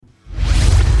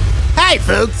Hi,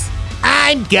 folks.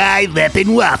 I'm Guy Leppin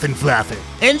Waffenfluffer,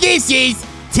 and this is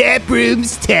Tap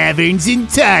Rooms, Taverns, and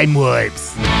Time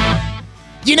Warps.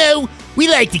 You know, we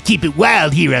like to keep it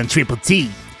wild here on Triple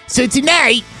T. So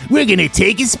tonight, we're gonna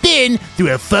take a spin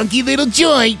through a funky little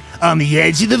joint on the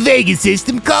edge of the Vegas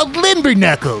system called Limber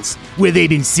Knuckles, where they've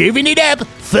been serving it up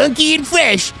funky and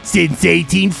fresh since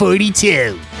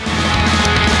 1842.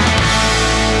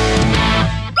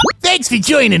 Thanks for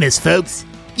joining us, folks.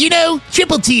 You know,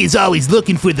 Triple T is always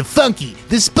looking for the funky,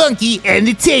 the spunky, and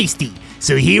the tasty.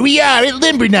 So here we are at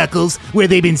Limber Knuckles, where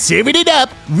they've been serving it up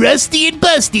rusty and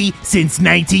busty since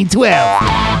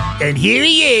 1912. And here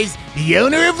he is, the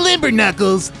owner of Limber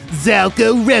Knuckles,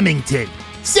 Zalko Remington.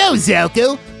 So,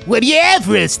 Zalko, what do you have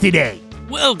for us today?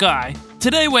 Well, Guy,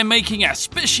 today we're making a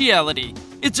speciality.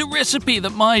 It's a recipe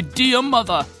that my dear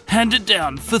mother handed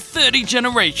down for 30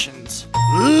 generations.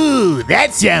 Ooh,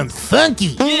 that sounds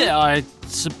funky. Yeah, I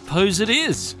suppose it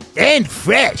is. And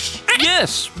fresh.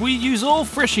 Yes, we use all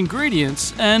fresh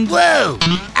ingredients and... Whoa,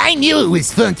 I knew it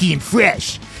was funky and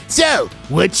fresh. So,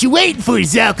 what you waiting for,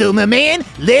 Zalko, my man?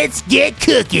 Let's get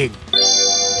cooking.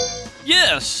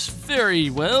 Yes, very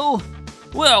well.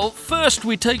 Well, first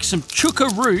we take some chuka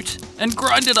root and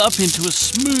grind it up into a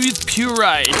smooth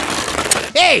puree.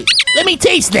 Hey, let me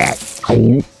taste that.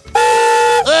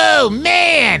 Oh,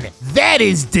 man, that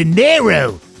is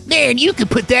dinero. Man, you could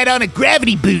put that on a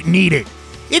gravity boot and eat it.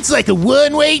 It's like a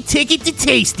one-way ticket to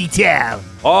Tasty Town.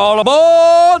 All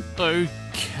aboard!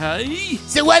 Okay.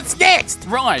 So what's next?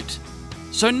 Right.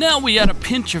 So now we add a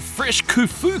pinch of fresh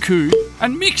kufuku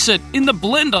and mix it in the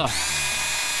blender.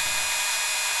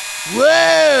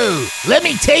 Whoa, let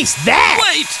me taste that.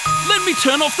 Wait, let me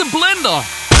turn off the blender.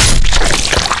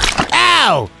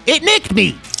 Ow, it nicked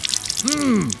me.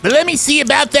 But let me see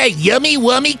about that yummy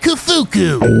wummy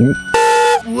kufuku.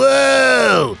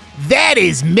 Whoa, that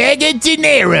is mega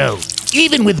dinero.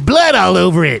 Even with blood all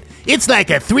over it. It's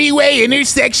like a three-way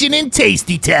intersection in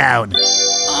Tasty Town.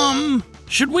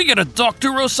 Should we get a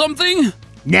doctor or something?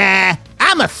 Nah,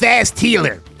 I'm a fast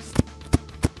healer.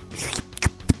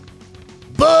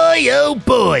 Boy, oh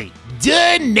boy,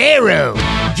 dinero.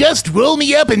 Just roll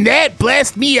me up in that,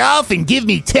 blast me off, and give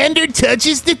me tender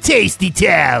touches to Tasty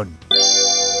Town.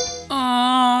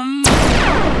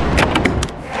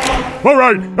 All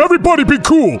right, everybody be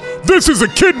cool. This is a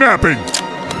kidnapping.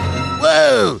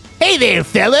 Whoa, hey there,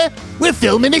 fella. We're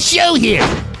filming a show here.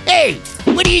 Hey,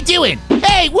 what are you doing?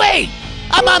 Hey, wait.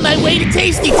 I'm on my way to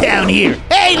Tasty Town here.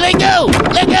 Hey, let go,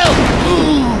 let go.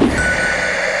 Ooh.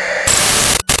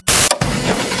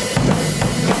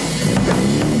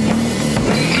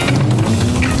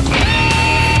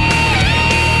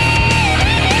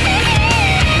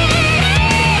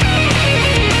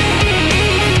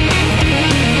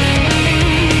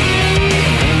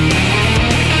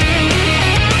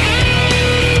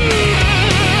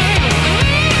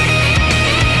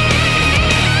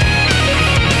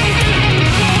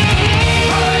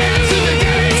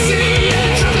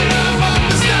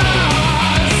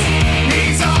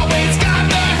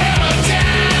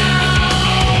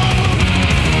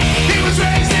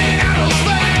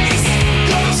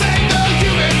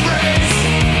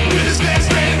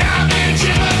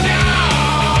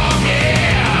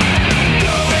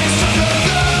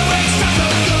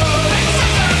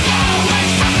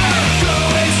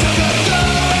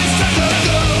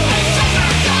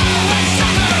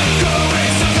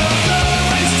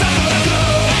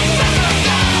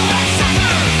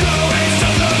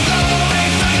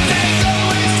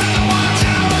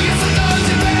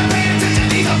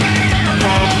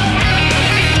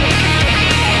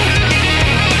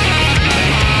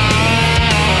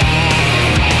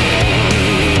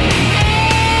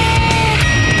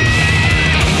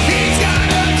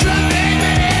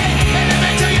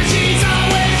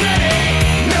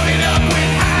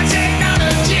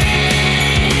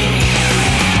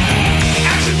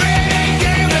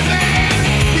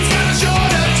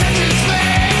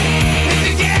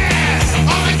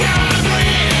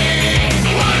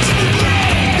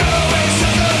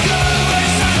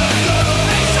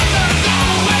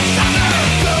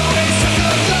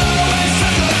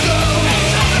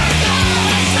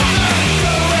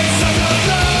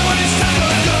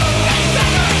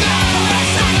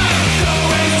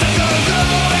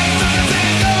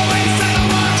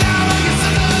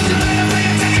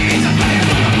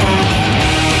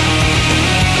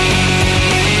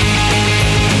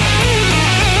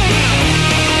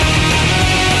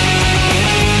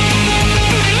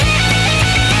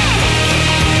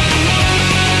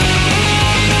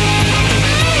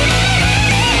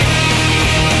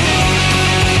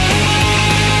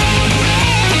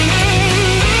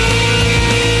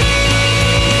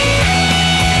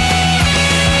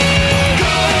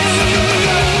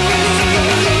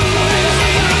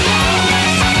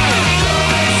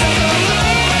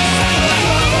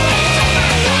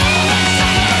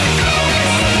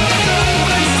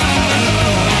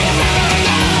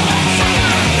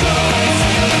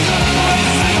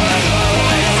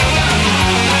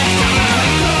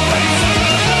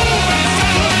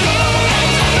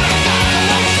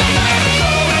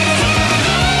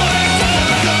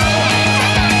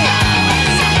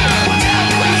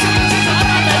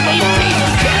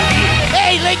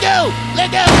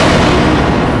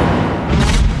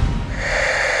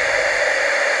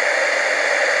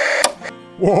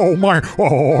 Oh, man.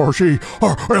 Oh, gee.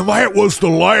 And that was the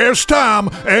last time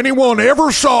anyone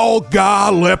ever saw Guy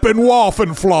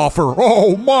Leppenwaffenfloffer.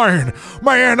 Oh, man.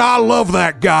 Man, I love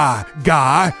that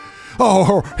guy.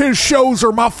 Oh, his shows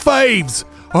are my faves.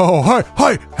 Oh,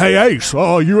 hey, Ace,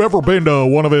 you ever been to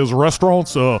one of his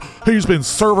restaurants? He's been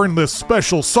serving this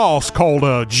special sauce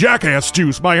called Jackass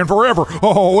Juice, man, forever.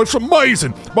 Oh, it's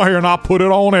amazing. Man, I put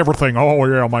it on everything. Oh,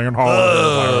 yeah, man.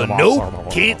 Nope.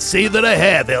 Can't say that I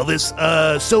have,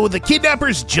 Elvis. So the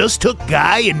kidnappers just took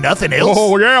Guy and nothing else?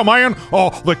 Oh, yeah, man.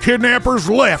 The kidnappers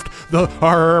left. Yeah,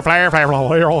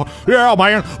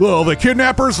 man. The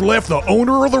kidnappers left the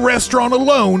owner of the restaurant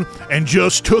alone and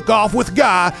just took off with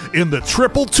Guy in the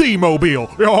Triple T-Mobile.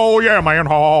 Oh, yeah, man.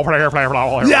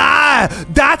 Yeah,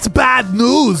 that's bad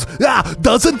news.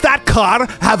 Doesn't that car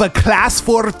have a Class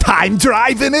 4 time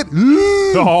drive in it?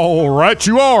 All right,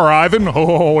 you are, Ivan.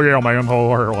 Oh, yeah, man.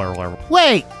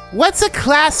 Wait, what's a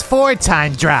Class 4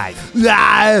 time drive?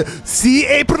 See,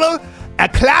 April? A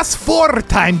Class 4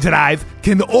 time drive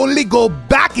can only go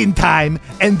back in time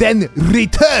and then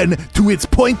return to its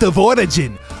point of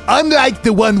origin. Unlike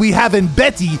the one we have in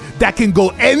Betty that can go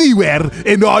anywhere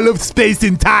in all of space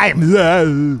and time.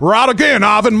 Right again,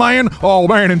 Ivan, man. Oh,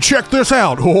 man, and check this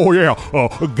out. Oh, yeah.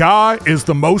 Guy is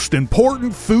the most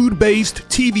important food-based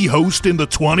TV host in the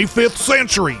 25th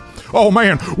century. Oh,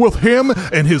 man, with him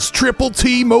and his Triple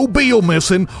T-Mobile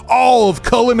missing, all of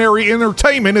culinary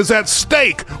entertainment is at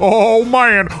stake. Oh,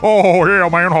 man. Oh, yeah,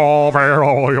 man. Oh, man.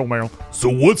 Oh, yeah, man. So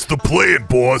what's the plan,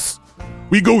 boss?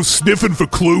 We go sniffing for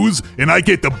clues, and I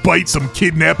get to bite some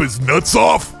kidnappers' nuts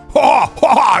off?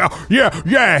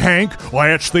 Yeah, Hank.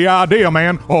 That's the idea,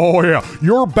 man. Oh, yeah.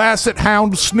 Your basset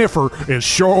hound sniffer is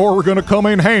sure gonna come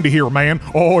in handy here, man.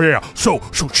 Oh, yeah. So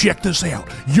check this out.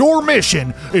 Your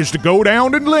mission is to go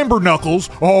down in Limberknuckles,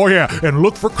 oh, yeah, and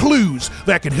look for clues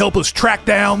that can help us track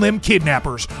down them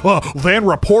kidnappers. Then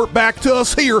report back to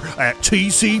us here at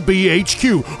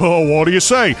TCBHQ. What do you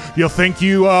say? You think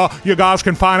you guys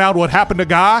can find out what happened to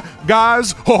Guy,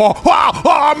 guys?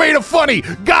 I made it funny.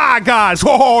 Guys.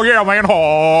 Oh, yeah, man.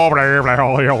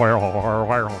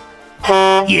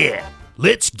 Yeah,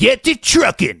 let's get to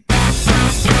trucking.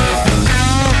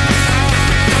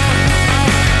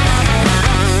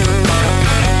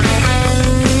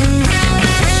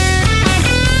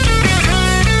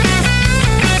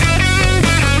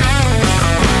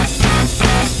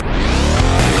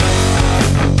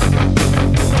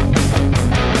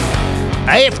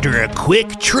 After a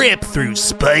quick trip through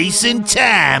space and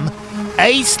time,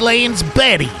 Ace lands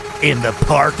Betty in the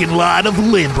parking lot of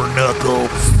Limberknuckles.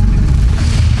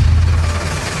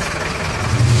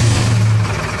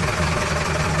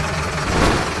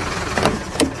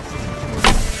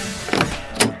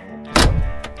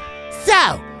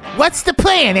 So, what's the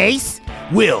plan, Ace?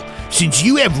 Well, since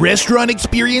you have restaurant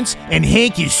experience and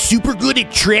Hank is super good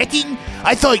at tracking,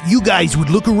 I thought you guys would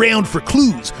look around for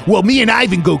clues while me and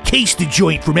Ivan go case the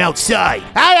joint from outside.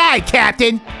 All right,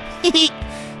 Captain.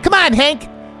 Come on, Hank.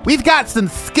 We've got some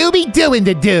Scooby-Dooing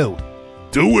to do.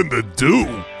 Doing the do?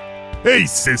 Hey,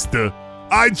 sister.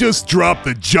 I just dropped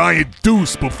a giant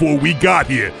deuce before we got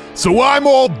here, so I'm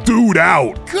all dude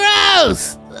out.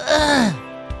 Gross!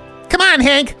 Come on,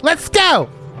 Hank. Let's go.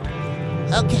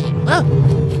 Okay. Oh.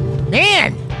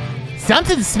 Man,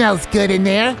 something smells good in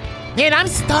there. Man, I'm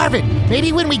starving.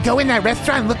 Maybe when we go in that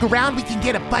restaurant and look around, we can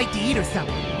get a bite to eat or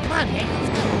something. Come on, Hank. Let's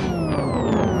go.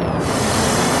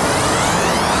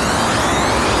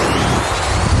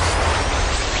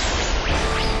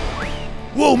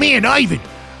 Whoa, man, Ivan!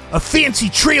 A fancy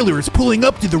trailer is pulling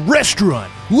up to the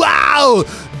restaurant. Wow!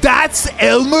 That's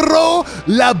Elmero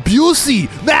Labussi!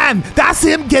 Man, that's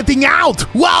him getting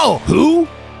out! Wow! Who?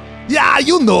 Yeah,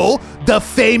 you know, the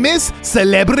famous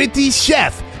celebrity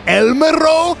chef,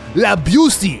 Elmero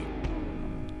Labussi.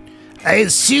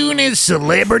 As soon as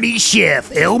celebrity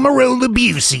chef Elmero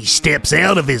Labussi steps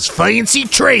out of his fancy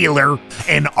trailer,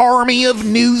 an army of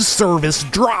news service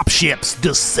dropships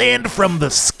descend from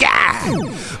the sky.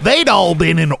 They'd all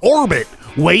been in orbit,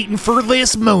 waiting for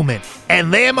this moment,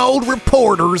 and them old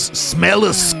reporters smell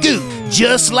a scoop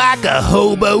just like a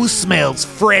hobo smells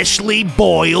freshly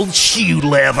boiled shoe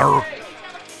leather.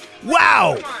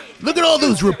 Wow! Look at all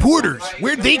those reporters.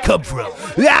 Where'd they come from?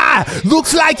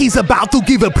 Looks like he's about to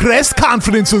give a press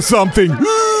conference or something.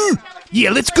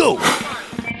 Yeah, let's go.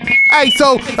 Hey,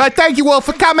 so thank you all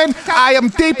for coming. I am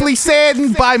deeply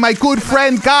saddened by my good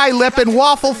friend Guy Lippin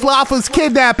Waffle Flopper's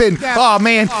kidnapping. Oh,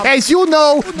 man. As you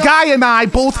know, Guy and I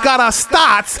both got our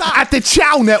starts at the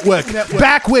Chow Network.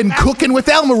 Back when Cooking with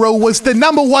Elmero was the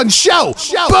 #1 show.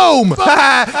 Boom!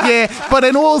 Yeah, but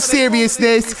in all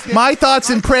seriousness, my thoughts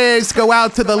and prayers go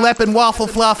out to the Lippin Waffle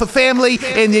Flopper family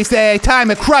in this time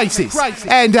of crisis.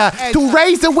 And to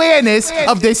raise awareness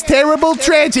of this terrible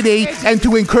tragedy and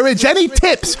to encourage any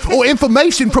tips or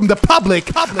information from the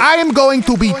public, I am going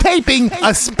to be taping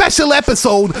a special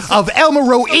episode of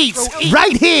Elmero Eats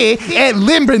right here at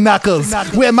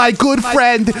Limberknuckles, where my good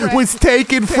friend was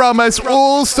taken from us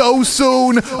all so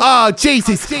soon. Oh,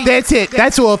 Jesus. That's it.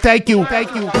 That's all. Thank you.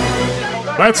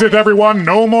 That's it, everyone.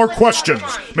 No more questions.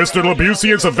 Mr.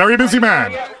 Labusey is a very busy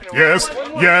man. Yes,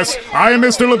 I am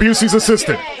Mr. Labusey's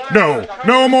assistant.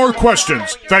 No more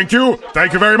questions. Thank you.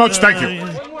 Thank you very much. Thank you.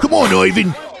 Come on,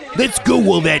 Ivan. Let's go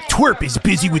while that twerp is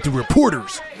busy with the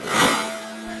reporters.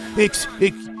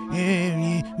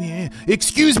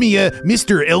 Excuse me,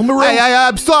 Mr. Elmero?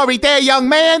 I'm sorry there, young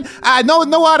man.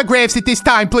 No autographs at this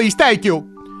time, please. Thank you.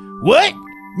 What?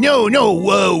 No,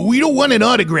 we don't want an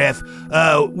autograph.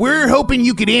 We're hoping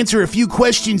you could answer a few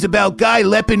questions about Guy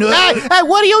Lippin. Hey,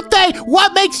 what do you think?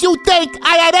 What makes you think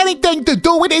I had anything to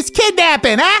do with his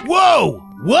kidnapping, huh? Whoa,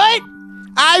 what?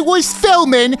 I was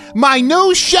filming my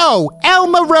new show,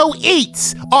 Elmero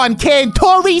Eats, on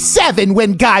Cantori 7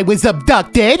 when Guy was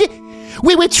abducted.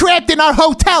 We were trapped in our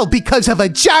hotel because of a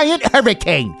giant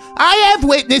hurricane. I have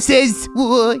witnesses.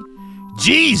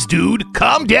 Jeez, dude,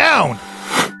 calm down.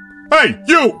 Hey,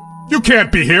 you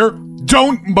can't be here.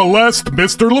 Don't molest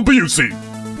Mr. Labusey.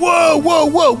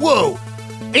 Whoa.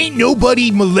 Ain't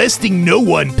nobody molesting no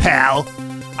one, pal.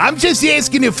 I'm just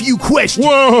asking a few questions.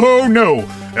 Whoa, no.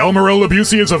 Elmero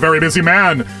Labusey is a very busy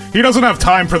man. He doesn't have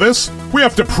time for this. We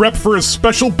have to prep for his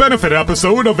special benefit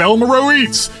episode of Elmero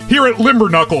Eats here at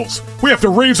Limberknuckles. We have to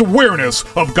raise awareness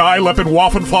of Guy Lippin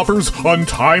Waffenfluffer's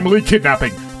untimely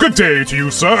kidnapping. Good day to you,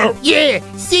 sir. Yeah,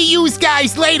 see yous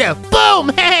guys later.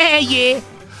 Boom! Yeah.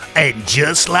 And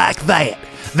just like that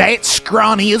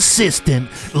scrawny assistant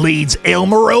leads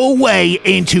Elmero away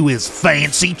into his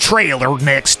fancy trailer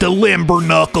next to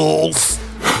Limberknuckles.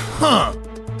 Huh.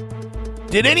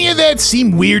 Did any of that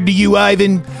seem weird to you,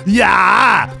 Ivan?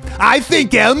 Yeah, I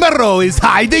think Elmero is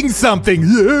hiding something.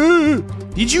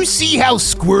 Did you see how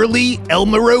squirrely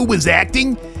Elmero was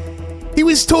acting?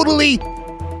 He's totally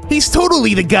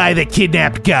the guy that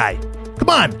kidnapped Guy. Come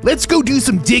on, let's go do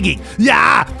some digging.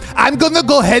 Yeah, I'm gonna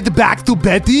go head back to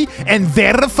Betty and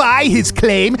verify his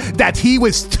claim that he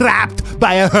was trapped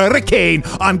by a hurricane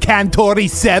on Cantori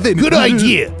 7. Good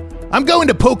idea. I'm going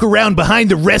to poke around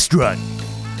behind the restaurant.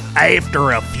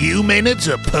 After a few minutes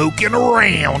of poking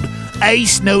around,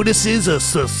 Ace notices a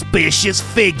suspicious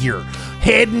figure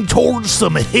heading towards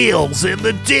some hills in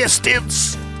the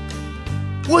distance.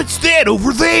 What's that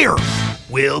over there?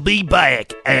 We'll be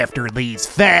back after these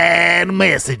fine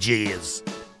messages.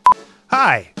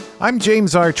 Hi, I'm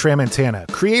James R.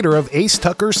 Tramontana, creator of Ace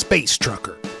Tucker Space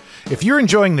Trucker. If you're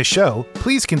enjoying the show,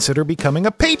 please consider becoming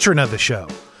a patron of the show.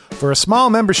 For a small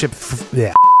membership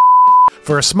fee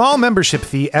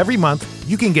every month,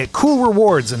 you can get cool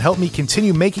rewards and help me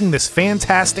continue making this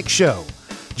fantastic show.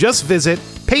 Just visit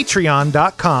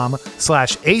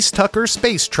patreon.com/Ace Tucker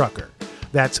Space Trucker.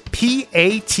 That's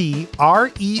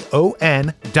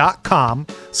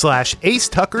patreon.com/Ace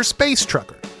Tucker Space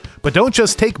Trucker. But don't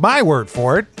just take my word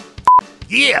for it.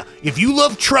 Yeah, if you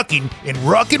love trucking and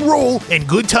rock and roll and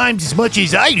good times as much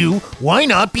as I do, why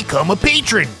not become a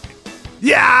patron?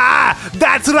 Yeah,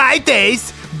 that's right,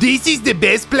 Ace. This is the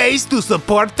best place to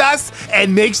support us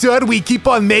and make sure we keep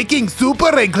on making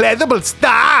super incredible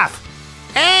stuff.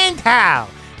 And how?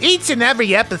 Each and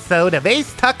every episode of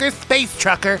Ace Tucker Space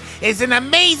Trucker is an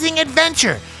amazing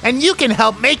adventure, and you can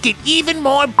help make it even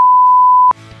more.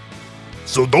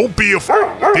 So don't be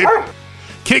afraid.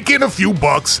 Kick in a few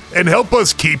bucks and help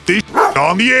us keep this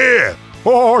on the air.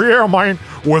 Oh, yeah, man.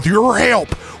 With your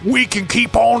help, we can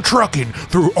keep on trucking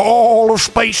through all of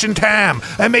space and time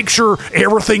and make sure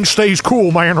everything stays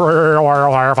cool, man.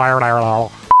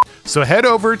 So head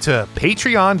over to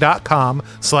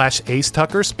patreon.com/Ace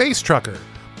Tucker Space Trucker.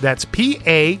 That's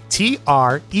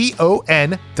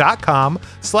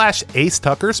patreon.com/Ace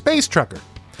Tucker Space Trucker.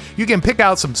 You can pick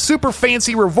out some super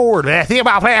fancy rewards. You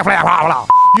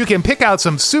can pick out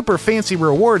some super fancy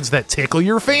rewards that tickle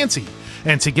your fancy.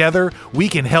 And together, we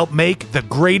can help make the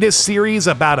greatest series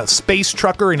about a space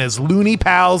trucker and his loony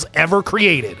pals ever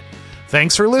created.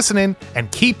 Thanks for listening,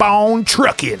 and keep on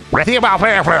trucking.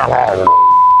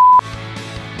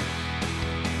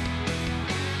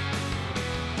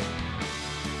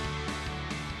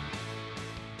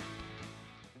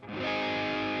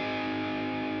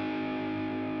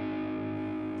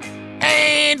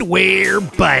 And we're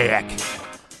back.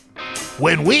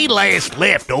 When we last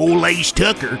left old Ace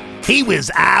Tucker, he was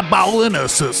eyeballing a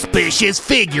suspicious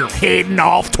figure heading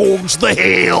off towards the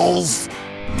hills.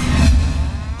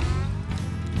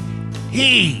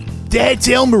 Hey, that's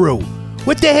Elmero.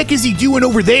 What the heck is he doing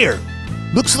over there?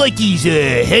 Looks like he's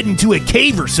heading to a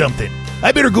cave or something.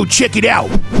 I better go check it out.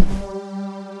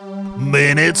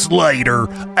 Minutes later,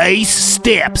 Ace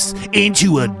steps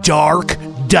into a dark,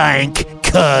 dank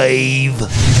cave.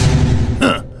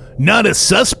 Huh, not a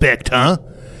suspect, huh?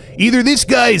 Either this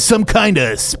guy is some kind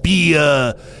of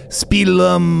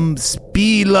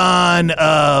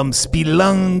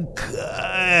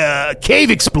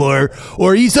cave explorer,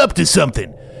 or he's up to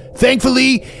something.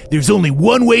 Thankfully, there's only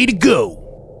one way to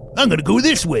go. I'm gonna go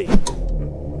this way.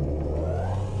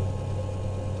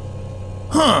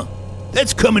 Huh,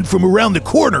 that's coming from around the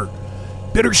corner.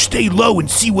 Better stay low and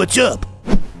see what's up.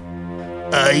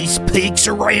 Ace peeks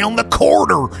around the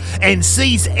corner and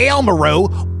sees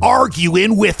Elmero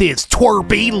arguing with his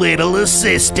twerpy little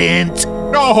assistant.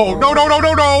 No,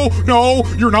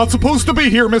 you're not supposed to be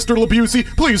here, Mr. Labusey.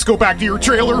 Please go back to your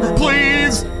trailer,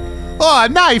 please. Oh,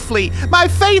 Knifely, my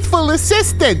faithful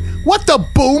assistant. What the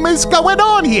boom is going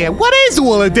on here? What is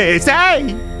all of this,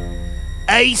 eh?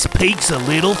 Ace peeks a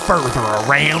little further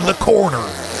around the corner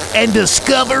and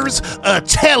discovers a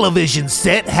television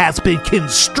set has been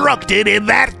constructed in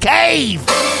that cave.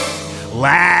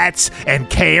 Lights and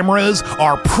cameras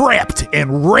are prepped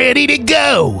and ready to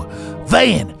go.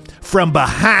 Then, from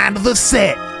behind the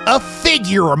set, a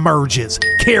figure emerges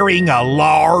carrying a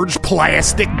large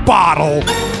plastic bottle.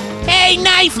 Hey,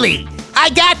 Knifely, I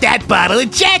got that bottle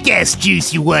of jackass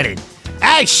juice you wanted.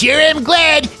 I sure am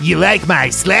glad you like my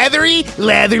slathery,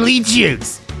 latherly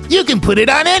juice. You can put it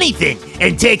on anything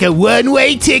and take a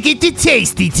one-way ticket to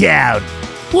Tasty Town.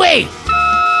 Wait,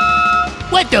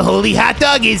 what the holy hot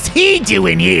dog is he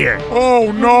doing here?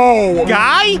 Oh, no.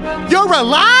 Guy, you're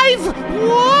alive?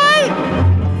 What?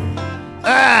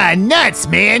 Ah, nuts,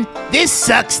 man. This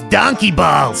sucks donkey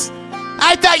balls.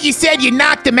 I thought you said you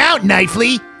knocked him out,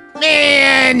 Knifely.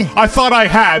 Man! I thought I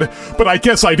had, but I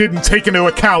guess I didn't take into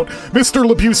account Mr.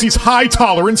 Labusey's high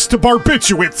tolerance to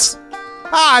barbiturates.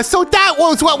 Ah, so that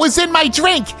was what was in my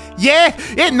drink. Yeah,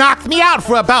 it knocked me out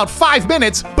for about 5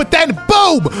 minutes, but then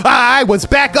boom! I was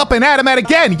back up and at him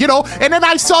again, and then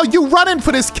I saw you running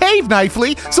for this cave,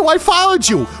 Knifely, so I followed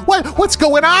you. What's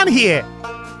going on here?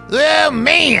 Oh,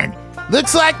 man!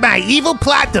 Looks like my evil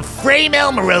plot to frame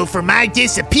Elmero for my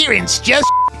disappearance just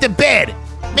to bed.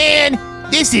 Man,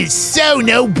 this is so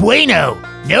no bueno.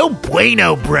 No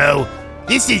bueno, bro.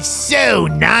 This is so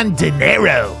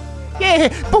non-dinero. Yeah,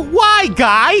 but why,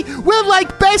 Guy? We're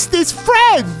like bestest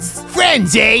friends.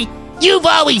 Friends, eh? You've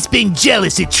always been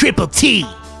jealous of Triple T.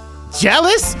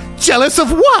 Jealous? Jealous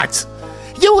of what?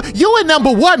 You were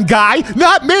number one, Guy,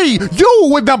 not me. You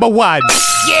were number one.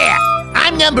 Yeah,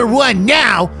 I'm number one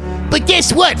now. But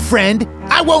guess what, friend?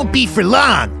 I won't be for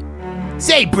long.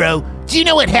 Say, bro, do you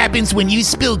know what happens when you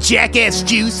spill jackass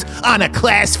juice on a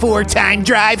Class 4 time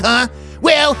drive, huh?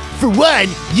 Well, for one,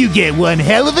 you get one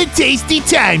hell of a tasty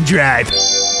time drive.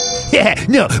 Yeah,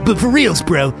 no, but for reals,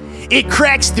 bro, it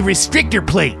cracks the restrictor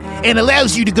plate and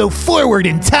allows you to go forward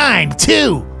in time,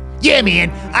 too. Yeah, man,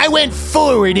 I went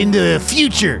forward into the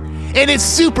future, and it's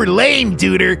super lame,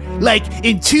 duder. Like,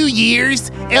 in 2 years,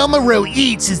 Elmero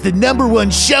Eats is the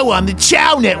 #1 show on the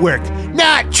Chow Network,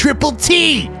 not Triple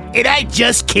T, and I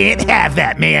just can't have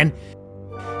that, man.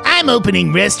 I'm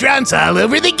opening restaurants all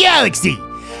over the galaxy.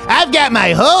 I've got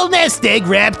my whole nest egg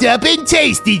wrapped up in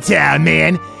Tasty Town,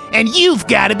 man, and you've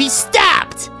got to be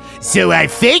stopped. So I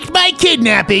faked my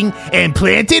kidnapping and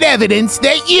planted evidence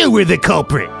that you were the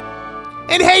culprit.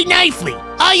 And hey, Knifely,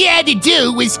 all you had to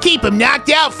do was keep him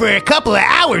knocked out for a couple of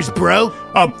hours, bro.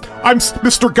 I'm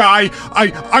Mr. Guy.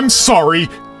 I'm sorry.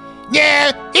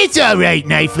 Yeah, it's all right,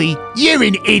 Knifely. You're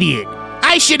an idiot.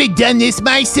 I should have done this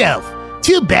myself.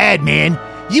 Too bad, man.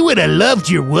 You would have loved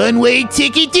your one-way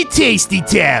ticket to Tasty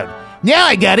Town. Now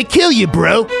I gotta kill you,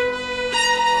 bro.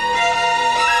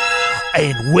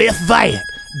 And with that,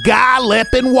 Guy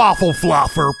Leppin Waffle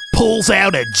Fluffer pulls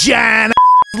out a giant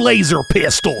laser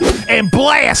pistol and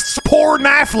blasts poor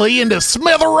Knifely into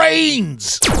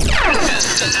smithereens.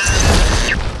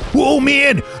 Whoa,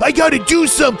 man, I gotta do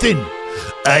something.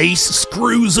 Ace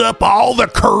screws up all the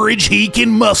courage he can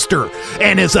muster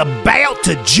and is about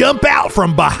to jump out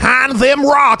from behind them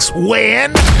rocks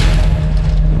when...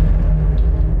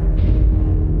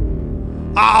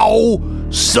 Oh,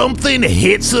 something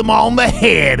hits him on the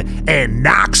head and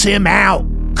knocks him out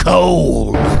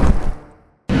cold.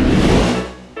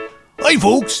 Hey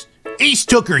folks, Ace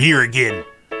Tucker here again.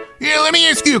 Yeah, let me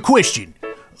ask you a question.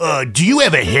 do you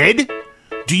have a head?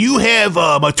 Do you have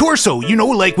a torso,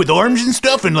 like with arms and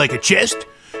stuff and like a chest?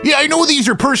 Yeah, I know these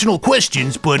are personal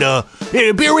questions, but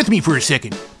bear with me for a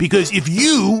second. Because if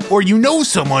you or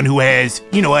someone who has,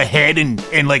 a head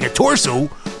and like a torso,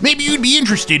 maybe you'd be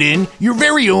interested in your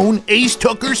very own Ace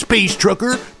Tucker Space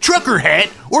Trucker trucker hat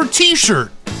or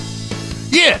t-shirt.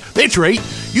 Yeah, that's right.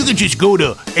 You can just go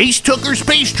to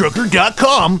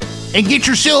acetuckerspacetrucker.com and get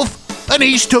yourself an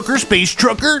Ace Tucker Space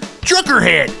Trucker trucker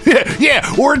hat. Yeah,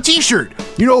 or a t-shirt.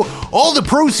 All the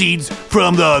proceeds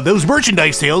from those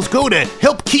merchandise sales go to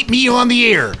help keep me on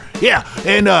the air. Yeah,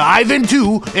 and Ivan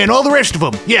too, and all the rest of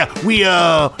them. Yeah,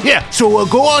 so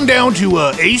go on down to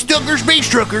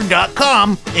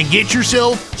acetuckerspacetrucker.com and get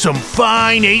yourself some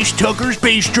fine Ace Tucker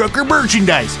Space Trucker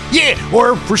merchandise. Yeah,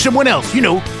 or for someone else,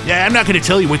 Yeah, I'm not going to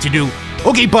tell you what to do.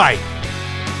 Okay, bye.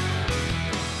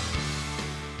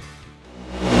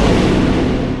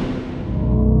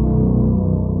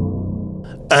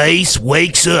 Ace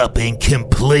wakes up in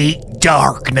complete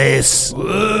darkness. Oh,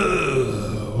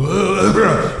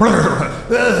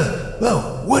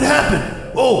 what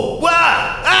happened? Oh,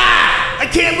 wow! Ah! I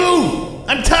can't move!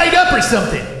 I'm tied up or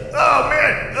something! Oh,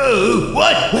 man!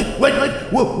 What?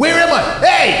 Where am I?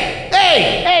 Hey!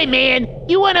 Hey, man!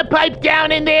 You want to pipe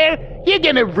down in there? You're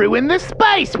gonna ruin the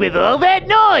spice with all that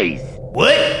noise!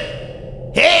 What?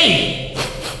 Hey!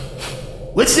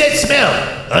 What's that smell?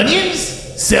 Onions?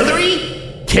 Celery?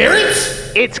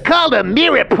 Carrots? It's called a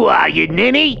mirepoix, you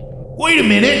ninny! Wait a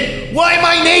minute! Why am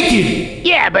I naked?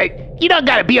 Yeah, but you don't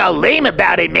gotta be all lame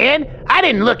about it, man. I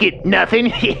didn't look at nothing.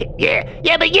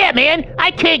 Yeah, man,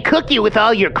 I can't cook you with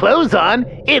all your clothes on.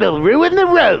 It'll ruin the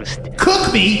roast.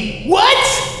 Cook me? What?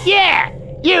 Yeah,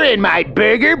 you're in my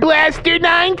Burger Blaster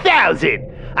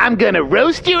 9000. I'm gonna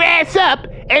roast your ass up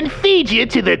and feed you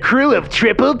to the crew of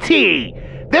Triple T.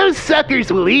 Those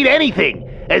suckers will eat anything,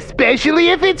 especially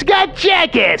if it's got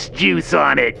jackass juice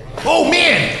on it. Oh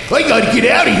man, I gotta get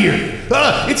out of here.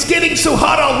 It's getting so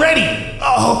hot already.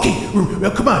 Oh, okay,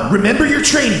 come on, remember your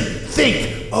training.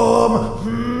 Think, I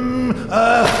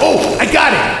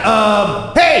got it.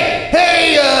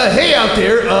 Hey out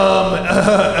there.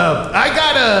 I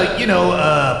gotta,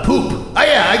 poop.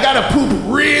 I gotta poop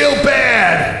real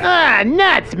bad. Ah,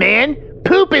 nuts, man.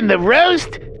 Poop in the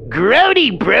roast?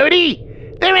 Grody, Brody.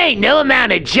 There ain't no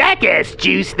amount of jackass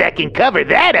juice that can cover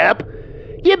that up.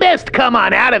 You best come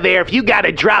on out of there if you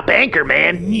gotta drop anchor,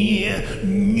 man. Yeah.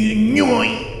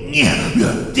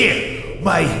 There.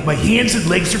 My hands and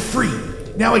legs are free.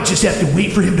 Now I just have to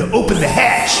wait for him to open the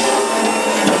hatch.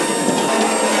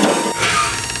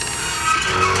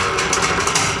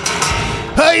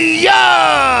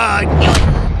 Hi-ya!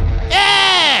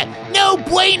 Ah! No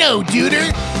bueno,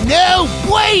 duder. No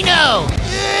bueno!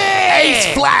 Ace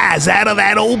flies out of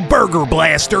that old Burger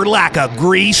Blaster like a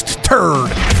greased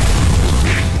turd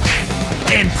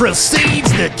and proceeds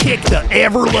to kick the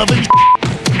ever-loving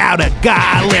out of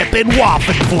Guy Lippin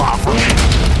Waffenfloffer.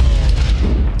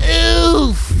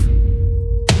 Oof!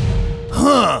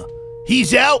 Huh.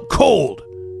 He's out cold.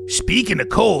 Speaking of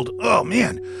cold, oh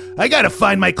man, I gotta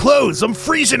find my clothes. I'm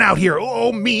freezing out here.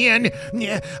 Oh man,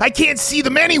 I can't see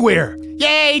them anywhere.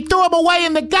 Yay, throw them away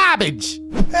in the garbage.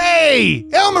 Hey,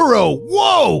 Elmero,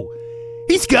 whoa!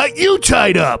 He's got you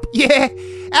tied up. Yeah,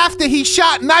 after he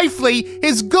shot Knifely,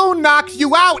 his goon knocked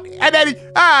you out, and then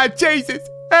Jesus.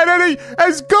 And then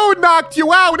his goon knocked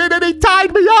you out, and then he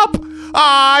tied me up.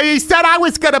 He said I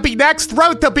was gonna be next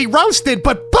to be roasted,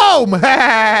 but boom!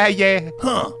 Yeah.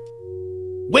 Huh.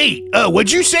 Wait,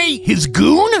 what'd you say? His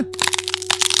goon?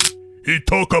 He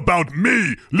talk about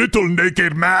me, little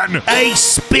naked man. Ace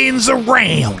spins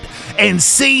around and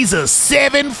sees a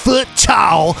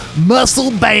 7-foot-tall,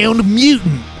 muscle-bound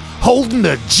mutant holding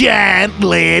a giant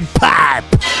lead pipe.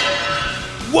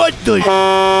 What the?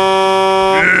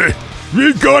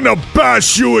 We gonna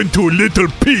bash you into little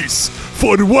piece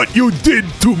for what you did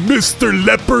to Mr.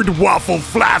 Leopard Waffle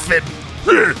Flaffin.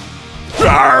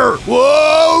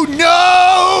 Whoa,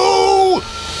 no!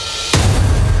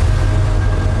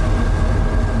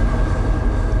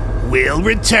 We'll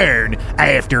return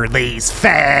after these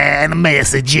fine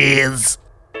messages.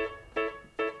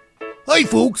 Hi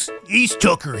folks, Ace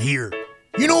Tucker here.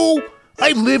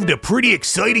 I've lived a pretty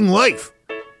exciting life.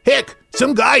 Heck,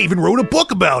 some guy even wrote a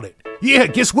book about it. Yeah,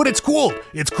 guess what it's called?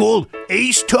 It's called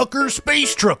Ace Tucker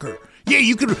Space Trucker. Yeah,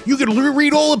 you could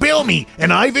read all about me,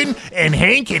 and Ivan, and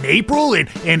Hank, and April, and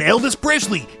Elvis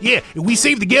Presley. Yeah, we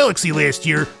saved the galaxy last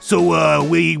year, so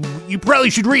you probably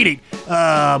should read it.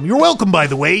 You're welcome, by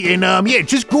the way, and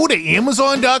just go to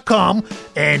Amazon.com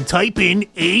and type in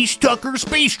Ace Tucker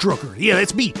Space Trucker. Yeah,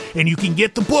 that's me, and you can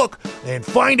get the book and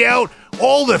find out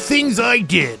all the things I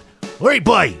did. Right,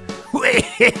 boy.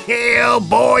 Well,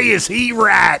 boy, is he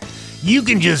right. You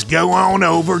can just go on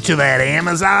over to that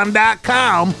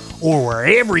Amazon.com or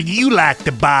wherever you like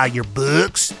to buy your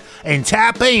books and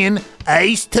type in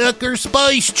Ace Tucker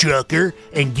Space Trucker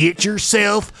and get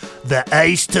yourself the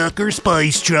Ace Tucker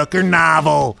Space Trucker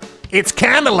novel. It's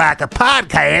kind of like a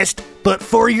podcast, but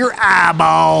for your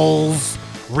eyeballs.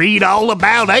 Read all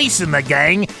about Ace and the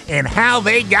gang and how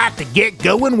they got to get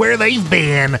going where they've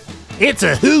been. It's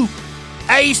a hoot.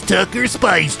 Ace Tucker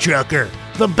Space Trucker,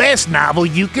 the best novel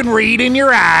you can read in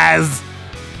your eyes.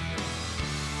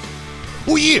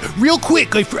 Oh yeah, real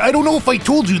quick, I don't know if I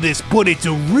told you this, but it's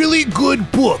a really good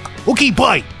book. Okay,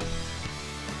 bye.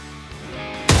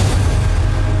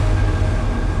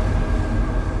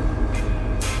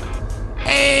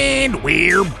 And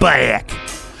we're back.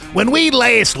 When we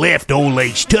last left old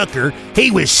Ace Tucker,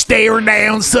 he was staring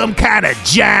down some kind of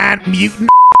giant mutant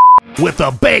with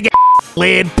a big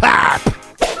lead pipe.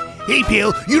 Hey,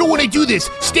 pal, you don't want to do this.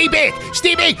 Stay back.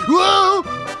 Stay back. Whoa!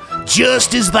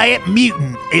 Just as that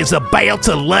mutant is about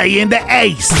to lay into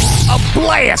Ace, a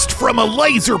blast from a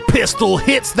laser pistol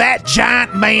hits that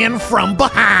giant man from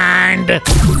behind.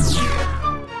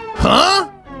 Huh?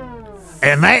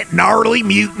 And that gnarly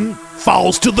mutant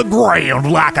falls to the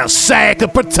ground like a sack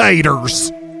of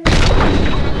potatoes.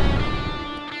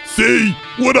 See?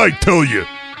 What'd I tell you?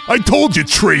 I told you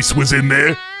Trace was in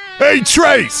there. Hey,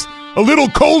 Trace! A little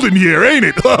cold in here, ain't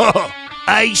it?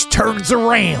 Ace turns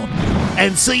around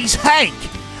and sees Hank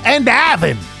and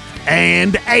Ivan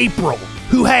and April,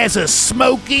 who has a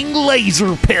smoking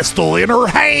laser pistol in her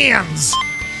hands.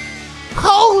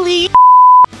 Holy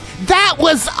that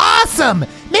was awesome!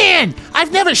 Man,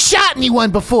 I've never shot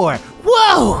anyone before.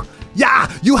 Whoa!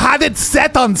 Yeah, you had it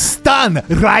set on stun,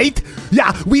 right?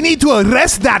 Yeah, we need to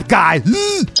arrest that guy.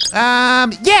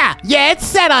 Yeah, it's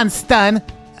set on stun.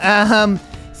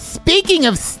 Speaking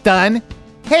of stun,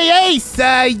 hey Ace,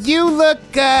 you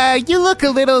look a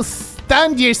little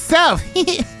stunned yourself.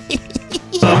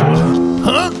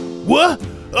 Huh? What?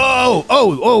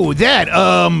 Oh, that,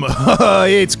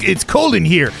 it's cold in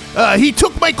here. He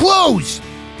took my clothes.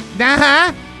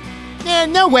 Uh-huh. Yeah,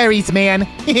 no worries, man.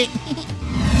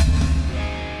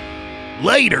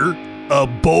 Later,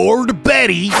 aboard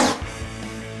Betty.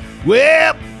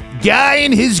 Well, Guy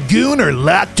and his goon are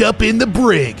locked up in the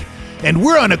brig, and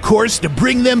we're on a course to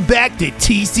bring them back to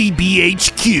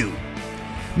TCBHQ.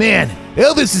 Man,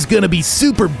 Elvis is gonna be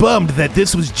super bummed that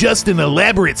this was just an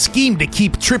elaborate scheme to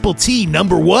keep Triple T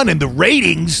 #1 in the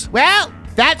ratings. Well,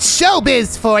 that's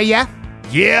showbiz for ya.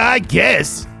 Yeah, I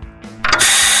guess.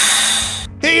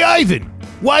 Hey, Ivan,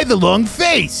 why the long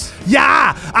face?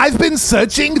 Yeah, I've been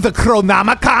searching the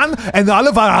Chronomicon and all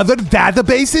of our other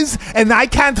databases, and I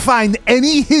can't find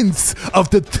any hints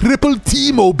of the Triple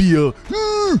T-mobile.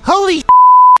 Holy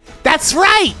that's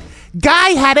right! Guy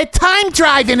had a time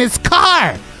drive in his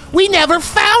car. We never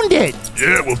found it.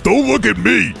 Yeah, well, don't look at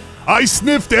me. I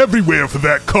sniffed everywhere for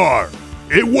that car.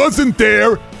 It wasn't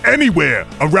there anywhere.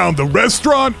 Around the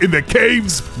restaurant, in the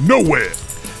caves, nowhere.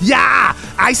 Yeah,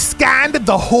 I scanned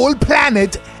the whole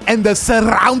planet and the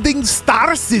surrounding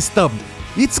star system.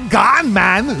 It's gone,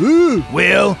 man.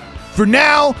 Well, for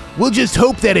now, we'll just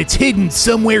hope that it's hidden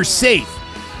somewhere safe.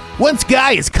 Once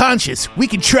Guy is conscious, we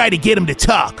can try to get him to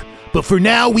talk. But for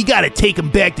now, we gotta take him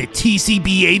back to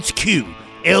TCBHQ.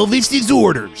 Elvis's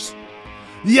orders.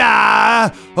 Yeah,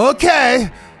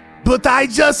 okay. But I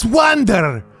just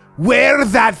wonder where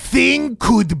that thing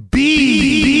could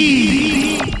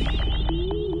be.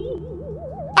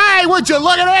 Hey, would you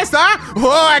look at this, huh?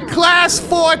 Oh, a Class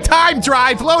 4 time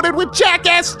drive loaded with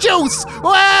jackass juice.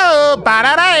 Whoa,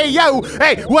 ba-da-da-yo.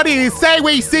 Hey, what do you say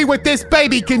we see what this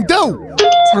baby can do?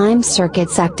 Time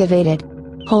circuits activated.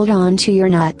 Hold on to your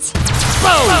nuts.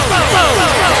 Boom, boom, boom.